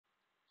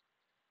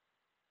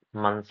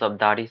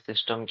मनसबदारी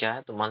system क्या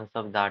है? तो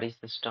मनसबदारी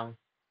सिस्टम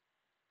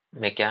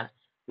में क्या है?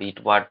 It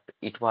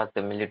was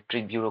the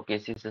military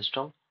bureaucracy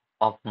system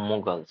of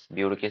Mughals,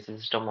 bureaucracy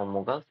system of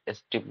Mughals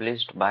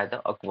established by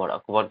the Akbar,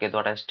 Akbar के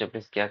द्वारा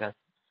एस्टेब्लिश किया गया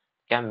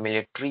क्या?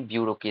 Military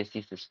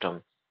bureaucracy system,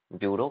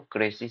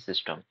 bureaucracy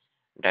system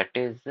that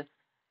is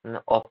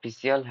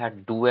official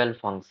had dual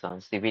function,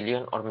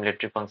 civilian और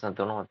मिलिट्री फंक्शन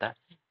दोनों होता है।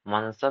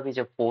 मनसब इज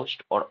अ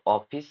पोस्ट और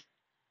ऑफिस,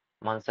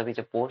 मनसब इज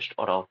अ पोस्ट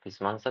और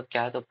ऑफिस, मनसब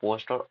क्या है? तो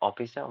पोस्ट और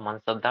ऑफिस है।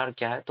 मनसबदार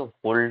क्या है? तो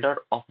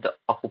holder of the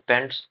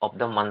ऑक्युपेंट्स of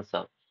the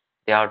मनसब।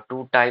 There are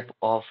to type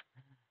of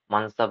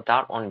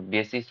mansabdar on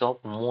basis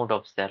of mode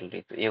of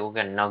salary. तो एक हो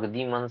गया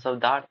नगदी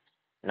मनसबदार,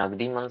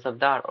 नगदी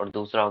मनसबदार, और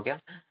दूसरा हो गया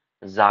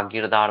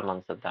जागीरदार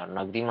मनसबदार।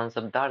 नगदी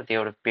मनसबदार दे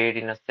वर paid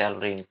in a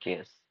salary in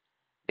case,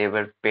 they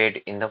were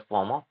paid in the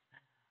form of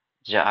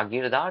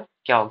जागीरदार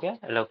क्या हो गया?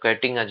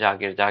 एलोकेटिंग अ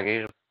जागीर,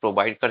 जागीर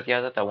प्रोवाइड कर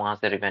दिया जाता है, वहां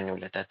से रेवेन्यू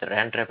लेता है। तो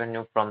rent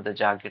revenue from the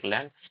Jagir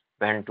land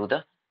went to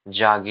the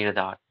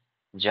Jagirdar.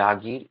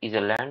 Jagir is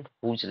a land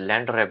whose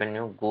land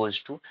revenue goes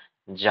to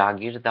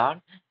Jagirdar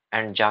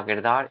and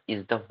Jagirdar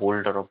is the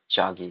holder of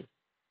Jagir.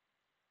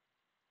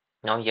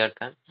 Now here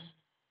come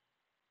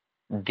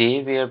they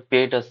were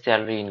paid a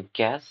salary in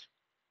cash,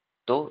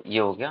 तो ये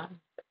हो गया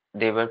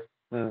they were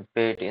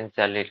paid in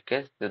salary in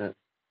cash, तो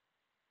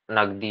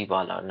नगदी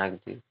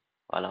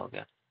वाला हो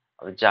गया।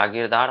 अब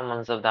जागीरदार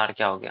मनसबदार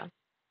क्या हो गया?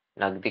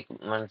 नगदी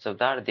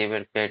मनसबदार दे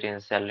वर paid in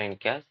salary in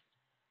cash,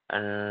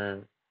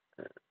 and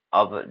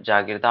अब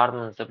जागीरदार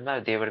मनसबदार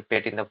दे वर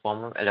paid in the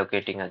form of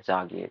allocating a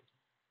Jagir.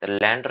 The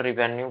land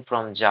revenue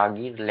from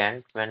Jagir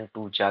land went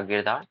to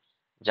Jagirdar.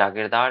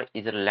 Jagirdar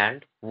is a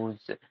land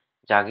whose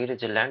Jagir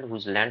is a land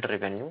whose land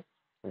revenue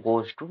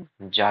goes to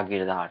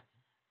Jagirdar,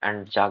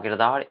 and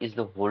Jagirdar is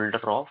the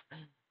holder of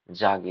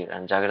Jagir,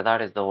 and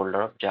Jagirdar is the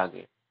holder of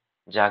Jagir.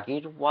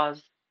 Jagir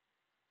was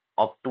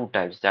of two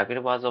types.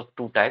 Jagir was of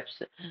two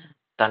types,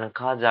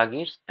 Tankha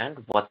Jagirs and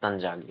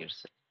Watan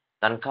Jagirs.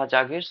 Tankha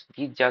Jagirs,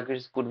 these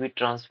Jagirs could be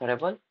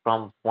transferable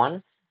from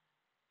one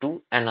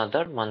to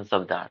another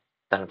Mansabdar.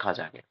 Tankha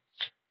Jagir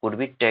could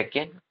be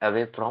taken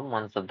away from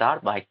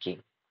Mansabdar by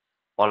king.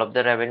 All of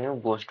the revenue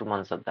goes to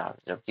Mansabdar.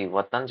 जबकि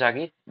Watan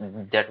Jagir,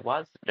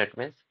 that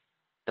means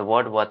the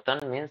word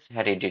Watan means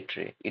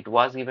hereditary. It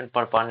was given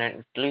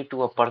permanently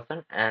to a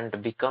person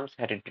and becomes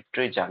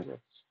hereditary Jagir.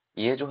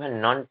 ये जो है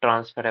non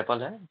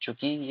transferable है,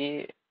 चूंकि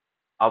ये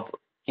अब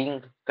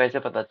king कैसे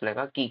पता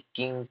चलेगा कि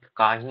किंग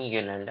का ही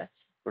ये लैंड है?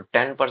 तो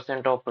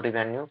 10% ऑफ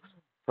रेवेन्यू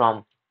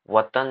फ्रॉम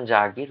वतन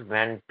जागीर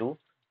went to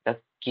the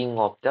king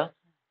of the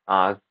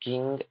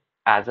king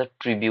as a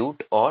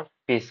tribute और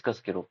पेशकश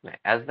के रूप में।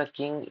 As the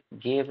king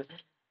gave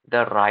the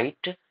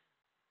right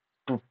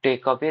to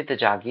take away the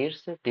Jagirs,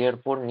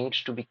 therefore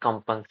needs to be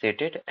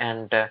compensated,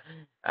 and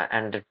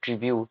the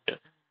tribute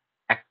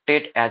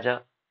acted as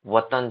a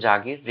Watan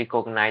Jagir,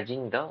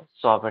 recognizing the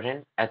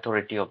sovereign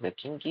authority of the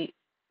king की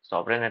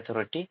sovereign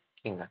authority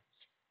king है।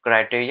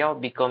 Criteria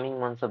of becoming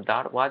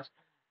Mansabdar was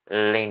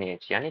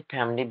lineage, यानी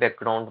family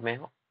background में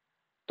हो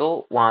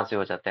तो वहां से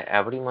हो जाता है।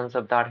 Every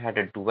mansabdar had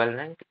a dual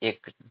rank,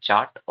 एक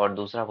जाट और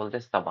दूसरा बोलते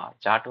सवार।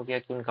 जाट हो गया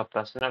कि उनका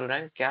पर्सनल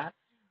रैंक क्या है,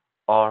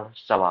 और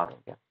सवार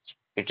हो गया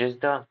it is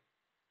the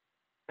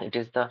it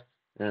is the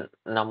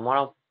number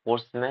of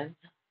horsemen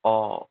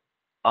or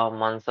a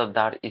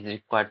Mansabdar is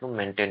required to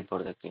maintain for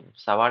the king.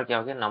 सवार क्या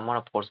हो गया? नंबर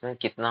ऑफ horsemen,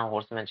 कितना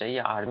horsemen चाहिए,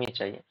 आर्मी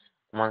चाहिए।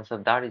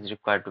 Mansabdar is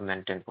required to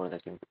maintain for the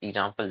king.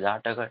 Example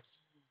Jat अगर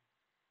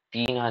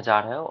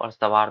 3000 है और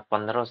सवार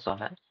 1500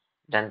 है,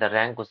 देन द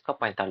रैंक उसका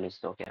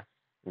 4500 हो गया।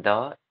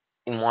 The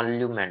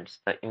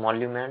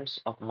emoluments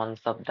of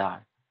Mansabdar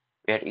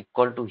were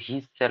equal to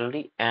his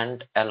salary and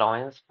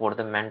allowance for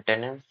the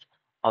maintenance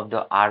of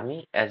the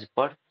army as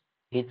per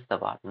his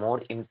savar.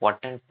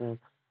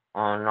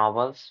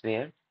 Novels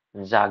were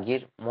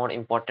Jagir, more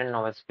important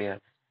novels were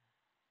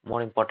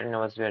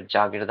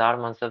Jagirdar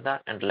Mansabdar,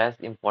 and less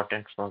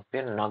important ones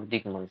were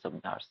Naqadi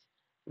Mansabdars.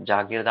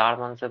 Jagirdar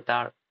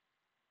Mansabdar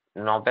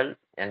novel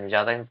यानी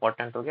ज्यादा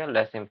important हो गया,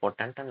 less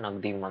important है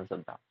नकदी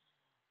मनसबदार।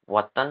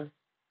 वतन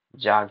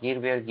जागीर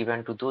where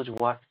given to those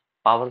who are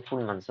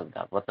powerful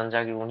mansabdar, वतन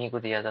जागीर उन्हीं को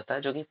दिया जाता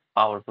है जो कि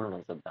पावरफुल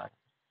मनसबदार है।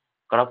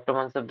 Corrupt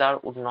mansabdar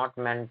would not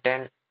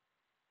maintain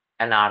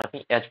an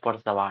army as per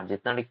सवार,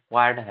 जितना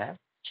रिक्वायर्ड है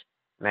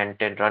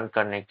मेंटेन रन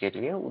करने के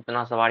लिए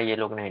उतना सवार ये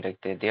लोग नहीं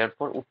रखते।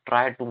 Therefore would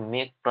try to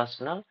make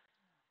personal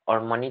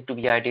और money to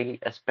be ideally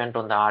spent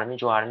on the army,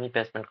 जो आर्मी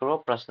पे स्पेंड करो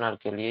पर्सनल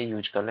के लिए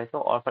यूज कर लेते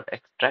हो। और फिर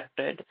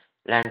एक्सट्रैक्टेड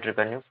लैंड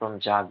रेवेन्यू फ्रॉम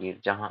जागीर,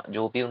 जहाँ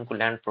जो भी उनको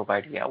लैंड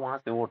प्रोवाइड किया वहां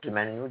से वो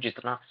रेवेन्यू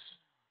जितना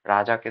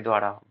राजा के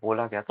द्वारा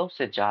बोला गया था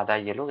उससे ज्यादा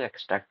ये लोग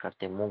एक्सट्रैक्ट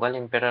करते हैं। Mughal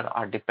emperor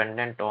are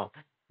dependent on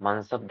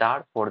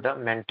mansabdar for the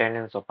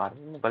maintenance of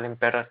army. Mughal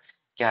emperor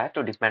क्या है?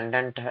 तो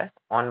डिपेंडेंट है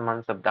on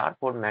mansabdar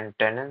for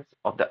maintenance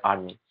of the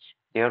army.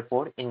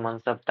 Therefore in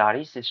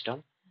मनसबदारी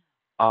system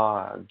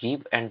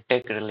give and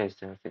take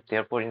relationship.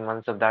 Therefore, in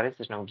Mansabdari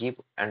system, give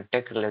and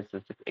take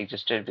relationship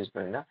existed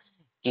between the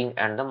king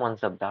and the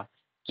Mansabdar.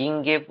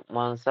 King gave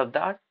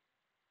Mansabdar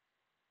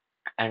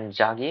and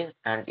Jagir,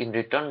 and in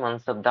return,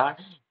 Mansabdar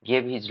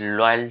gave his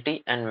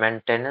loyalty and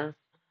maintenance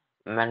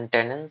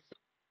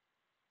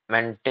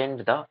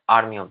maintained the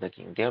army of the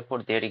king.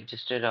 Therefore, there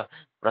existed a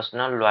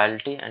personal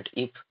loyalty, and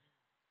if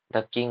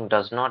the king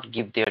does not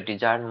give their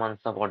desired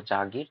mansab or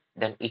jagir,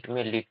 then it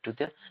may lead to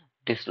the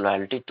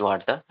disloyalty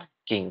toward the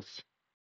kings.